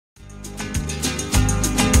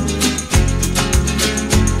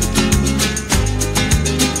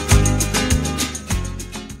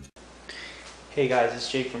Hey guys, it's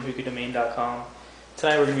Jake from hookahdomain.com.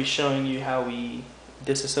 Tonight we're going to be showing you how we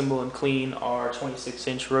disassemble and clean our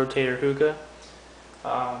 26-inch rotator hookah.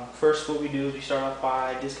 First, what we do is we start off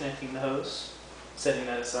by disconnecting the hose, setting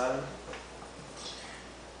that aside.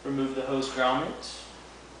 Remove the hose grommet.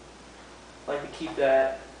 I like to keep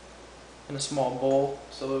that in a small bowl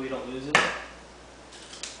so that we don't lose it.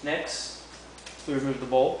 Next, we remove the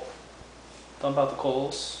bowl, dump out the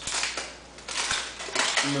coals,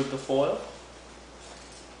 remove the foil,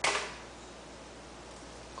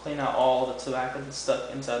 clean out all the tobacco that's stuck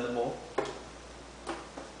inside the bowl.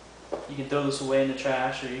 You can throw this away in the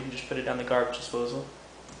trash, or you can just put it down the garbage disposal.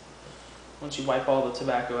 Once you wipe all the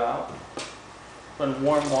tobacco out, run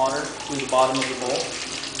warm water through the bottom of the bowl.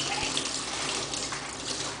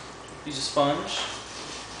 Use a sponge,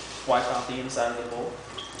 wipe out the inside of the bowl.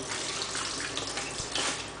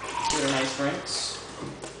 Give it a nice rinse.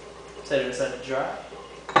 Set it aside to dry.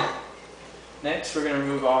 Next, we're going to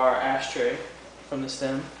remove our ashtray from the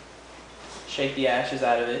stem. Shake the ashes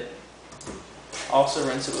out of it. Also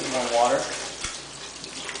rinse it with warm water.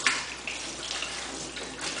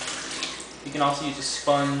 You can also use a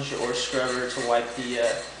sponge or scrubber to wipe the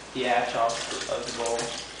ash off of the bowl,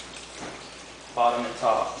 bottom and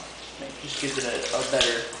top. It just gives it a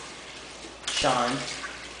better shine.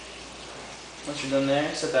 Once you're done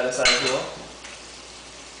there, set that aside as well.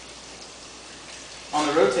 On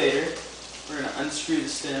the rotator, we're going to unscrew the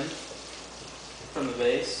stem from the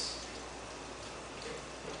base.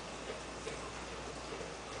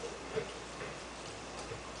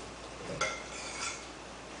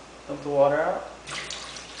 Dump the water out.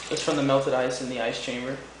 That's from the melted ice in the ice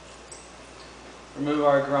chamber. Remove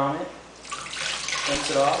our grommet,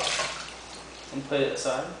 rinse it off, and put it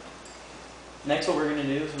aside. Next, what we're going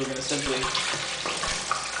to do is we're going to simply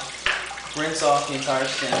rinse off the entire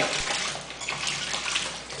stem.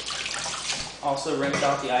 Also rinse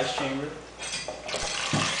out the ice chamber.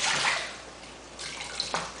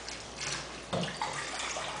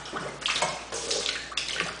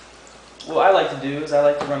 What I like to do is I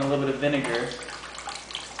like to run a little bit of vinegar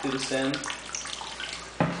through the stem.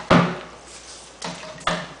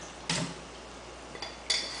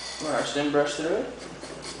 Run our stem brush through it.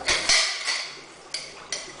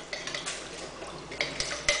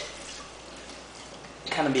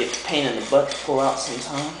 Kind of be a pain in the butt to pull out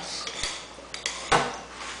sometimes.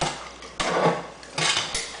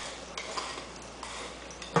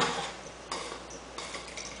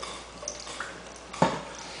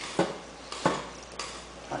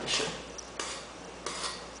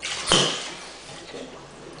 Okay.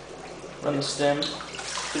 Run the stem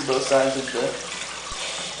through both sides of the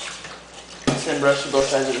stem brush through both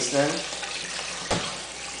sides of the stem.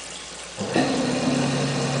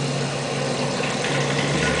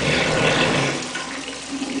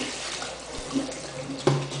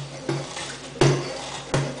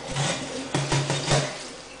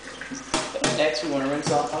 Next, we want to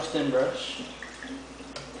rinse off our stem brush.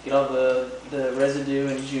 Get all the residue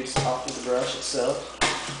and juice off of the brush itself.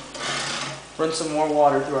 Run some more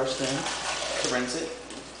water through our stem to rinse it.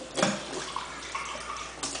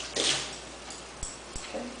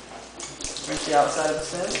 Okay. Rinse the outside of the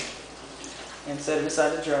stem and set it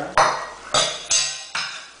aside to dry.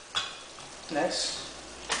 Next,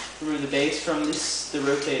 remove the base from the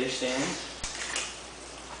rotator stand.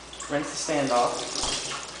 Rinse the stand off.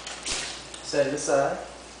 Set it aside.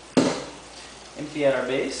 Empty out our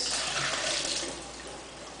base.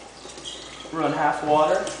 Run half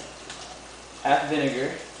water, half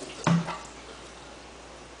vinegar.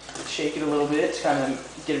 Shake it a little bit to kind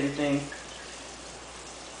of get everything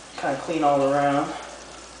kind of clean all around.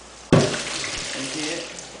 Empty it.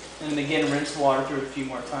 And then again, rinse water through it a few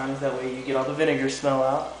more times. That way you get all the vinegar smell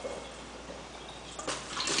out.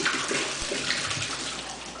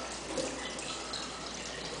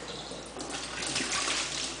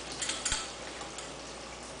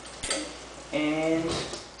 And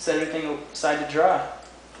set everything aside to dry.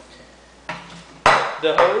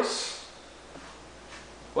 The hose,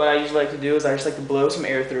 what I usually like to do is I just like to blow some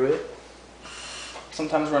air through it.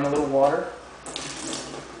 Sometimes run a little water.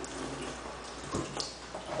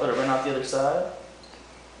 Let it run out the other side.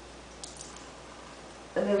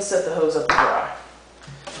 And then set the hose up to dry.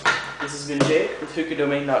 This has been Jake with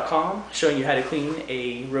hookahdomain.com showing you how to clean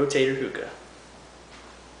a rotator hookah.